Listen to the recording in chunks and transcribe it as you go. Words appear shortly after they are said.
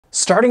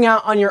Starting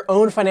out on your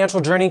own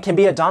financial journey can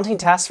be a daunting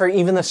task for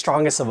even the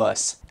strongest of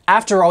us.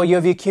 After all, you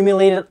have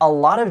accumulated a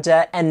lot of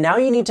debt and now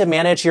you need to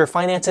manage your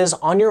finances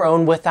on your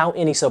own without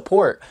any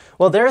support.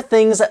 Well, there are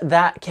things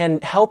that can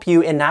help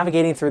you in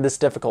navigating through this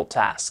difficult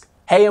task.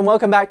 Hey, and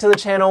welcome back to the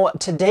channel.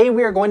 Today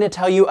we are going to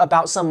tell you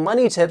about some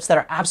money tips that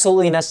are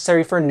absolutely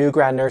necessary for new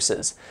grad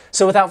nurses.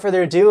 So without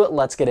further ado,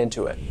 let's get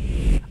into it.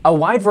 A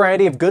wide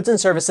variety of goods and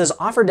services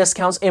offer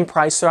discounts in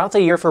price throughout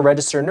the year for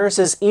registered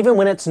nurses, even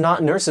when it's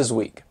not Nurses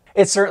Week.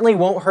 It certainly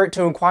won't hurt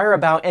to inquire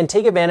about and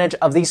take advantage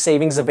of these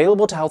savings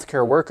available to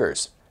healthcare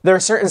workers. There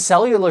are certain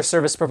cellular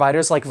service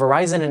providers like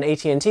Verizon and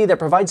AT&T that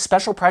provide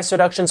special price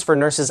reductions for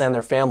nurses and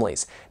their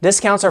families.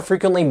 Discounts are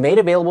frequently made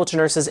available to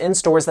nurses in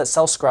stores that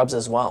sell scrubs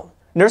as well.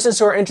 Nurses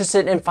who are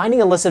interested in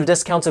finding a list of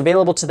discounts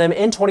available to them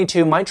in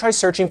 2022 might try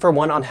searching for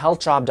one on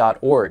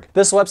healthjob.org.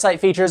 This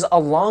website features a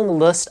long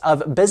list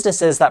of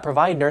businesses that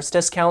provide nurse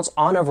discounts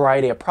on a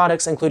variety of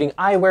products, including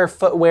eyewear,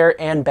 footwear,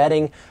 and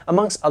bedding,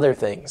 amongst other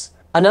things.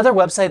 Another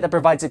website that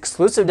provides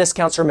exclusive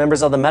discounts for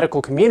members of the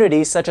medical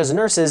community, such as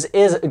nurses,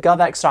 is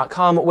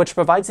govx.com, which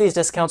provides these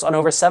discounts on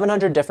over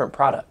 700 different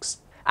products.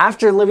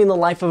 After living the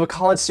life of a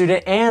college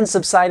student and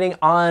subsisting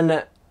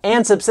on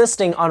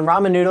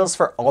ramen noodles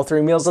for all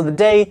 3 meals of the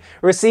day,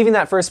 receiving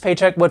that first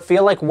paycheck would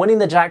feel like winning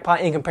the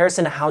jackpot in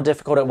comparison to how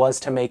difficult it was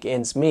to make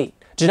ends meet.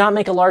 Do not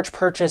make a large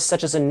purchase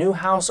such as a new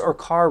house or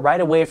car right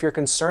away if you're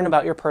concerned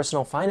about your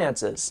personal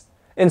finances.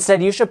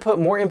 Instead, you should put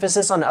more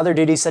emphasis on other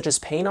duties such as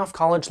paying off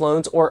college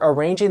loans or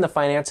arranging the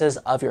finances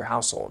of your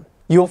household.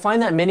 You will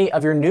find that many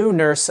of your new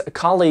nurse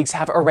colleagues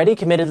have already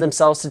committed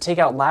themselves to take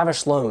out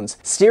lavish loans.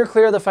 Steer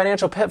clear of the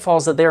financial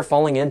pitfalls that they are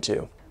falling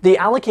into. The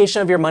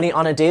allocation of your money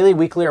on a daily,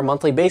 weekly, or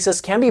monthly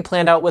basis can be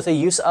planned out with the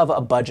use of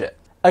a budget.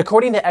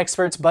 According to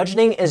experts,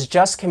 budgeting is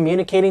just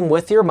communicating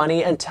with your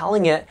money and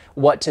telling it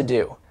what to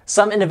do.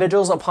 Some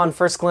individuals, upon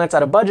first glance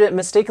at a budget,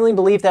 mistakenly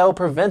believe that will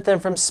prevent them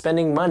from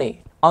spending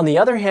money. On the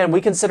other hand,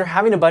 we consider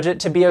having a budget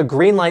to be a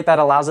green light that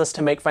allows us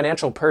to make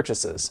financial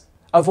purchases.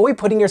 Avoid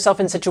putting yourself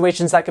in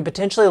situations that could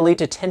potentially lead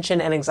to tension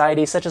and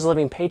anxiety, such as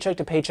living paycheck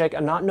to paycheck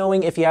and not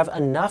knowing if you have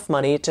enough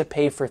money to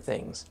pay for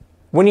things.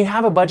 When you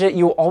have a budget,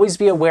 you will always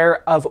be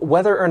aware of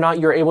whether or not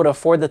you're able to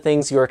afford the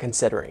things you are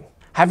considering.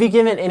 Have you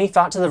given any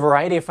thought to the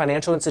variety of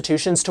financial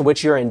institutions to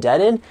which you're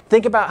indebted?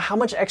 Think about how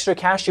much extra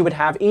cash you would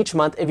have each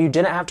month if you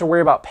didn't have to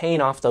worry about paying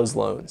off those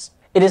loans.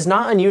 It is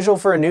not unusual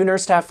for a new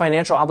nurse to have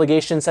financial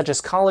obligations such as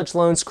college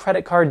loans,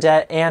 credit card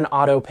debt, and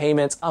auto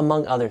payments,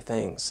 among other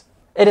things.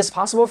 It is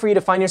possible for you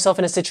to find yourself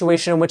in a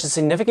situation in which a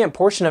significant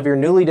portion of your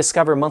newly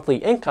discovered monthly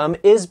income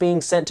is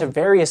being sent to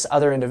various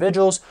other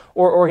individuals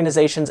or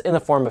organizations in the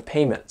form of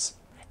payments.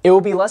 It will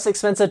be less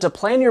expensive to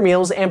plan your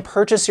meals and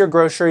purchase your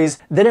groceries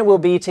than it will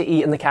be to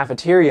eat in the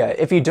cafeteria.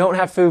 If you don't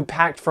have food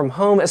packed from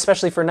home,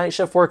 especially for night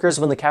shift workers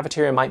when the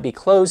cafeteria might be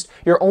closed,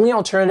 your only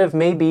alternative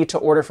may be to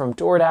order from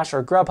DoorDash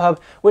or Grubhub,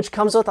 which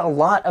comes with a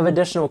lot of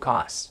additional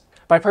costs.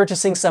 By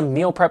purchasing some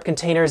meal prep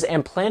containers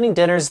and planning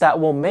dinners that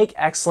will make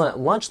excellent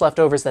lunch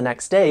leftovers the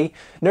next day,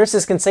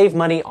 nurses can save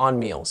money on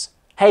meals.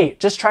 Hey,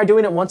 just try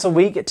doing it once a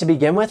week to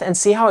begin with and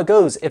see how it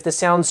goes if this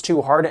sounds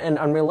too hard and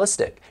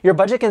unrealistic. Your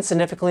budget can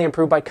significantly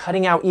improve by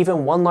cutting out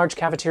even one large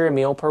cafeteria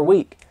meal per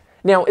week.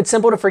 Now, it's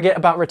simple to forget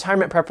about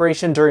retirement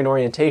preparation during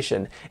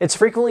orientation. It's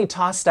frequently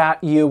tossed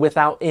at you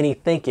without any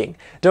thinking.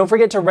 Don't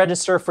forget to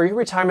register for your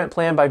retirement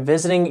plan by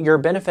visiting your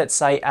benefits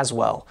site as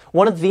well.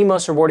 One of the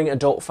most rewarding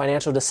adult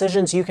financial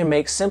decisions you can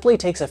make simply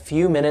takes a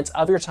few minutes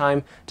of your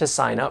time to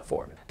sign up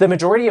for. The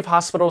majority of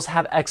hospitals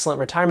have excellent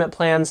retirement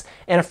plans,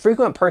 and a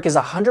frequent perk is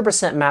a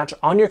 100% match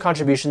on your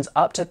contributions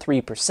up to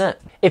 3%.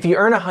 If you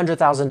earn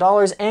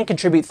 $100,000 and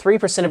contribute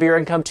 3% of your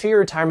income to your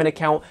retirement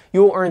account,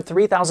 you will earn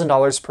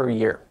 $3,000 per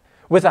year.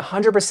 With a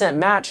 100%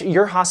 match,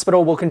 your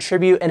hospital will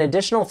contribute an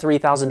additional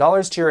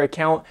 $3,000 to your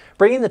account,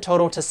 bringing the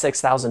total to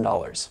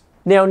 $6,000.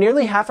 Now,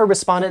 nearly half of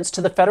respondents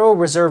to the Federal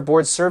Reserve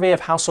Board's survey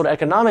of household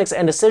economics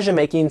and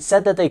decision-making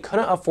said that they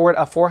couldn't afford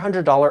a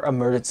 $400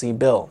 emergency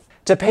bill.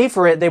 To pay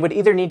for it, they would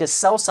either need to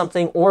sell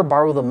something or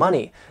borrow the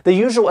money. The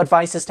usual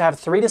advice is to have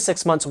 3 to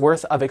 6 months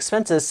worth of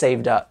expenses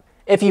saved up.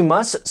 If you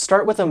must,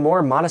 start with a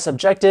more modest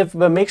objective,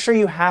 but make sure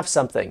you have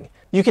something.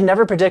 You can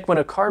never predict when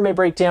a car may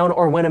break down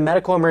or when a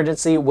medical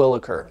emergency will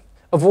occur.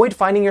 Avoid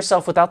finding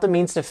yourself without the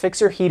means to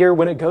fix your heater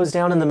when it goes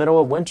down in the middle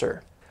of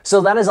winter.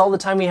 So that is all the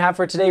time we have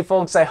for today,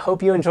 folks. I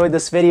hope you enjoyed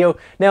this video.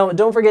 Now,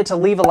 don't forget to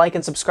leave a like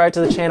and subscribe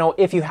to the channel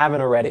if you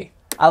haven't already.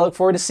 I look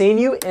forward to seeing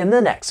you in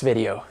the next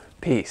video.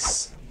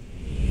 Peace.